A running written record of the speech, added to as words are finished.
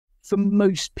for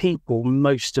most people,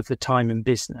 most of the time in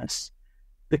business,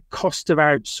 the cost of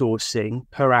outsourcing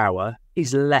per hour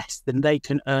is less than they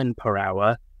can earn per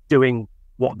hour doing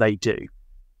what they do.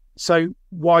 So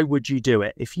why would you do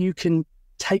it? If you can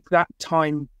take that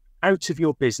time out of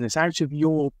your business, out of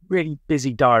your really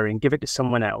busy diary and give it to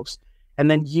someone else, and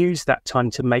then use that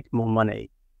time to make more money,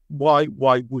 why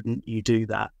wouldn't you do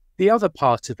that? The other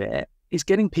part of it is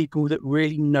getting people that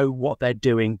really know what they're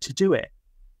doing to do it,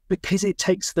 because it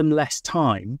takes them less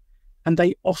time and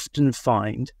they often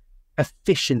find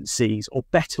efficiencies or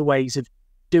better ways of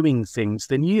doing things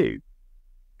than you.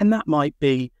 And that might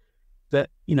be that,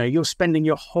 you're spending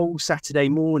your whole Saturday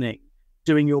morning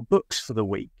doing your books for the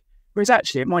week, whereas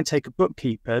actually it might take a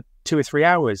bookkeeper 2 or 3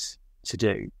 hours to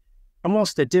do. And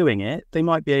whilst they're doing it, they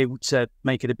might be able to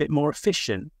make it a bit more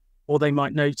efficient, or they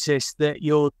might notice that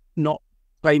you're not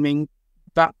claiming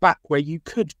that back where you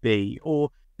could be,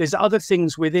 or there's other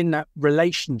things within that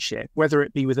relationship, whether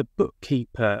it be with a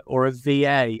bookkeeper or a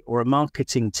VA or a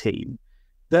marketing team,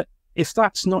 that if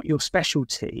that's not your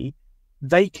specialty,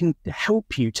 they can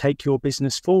help you take your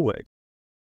business forward.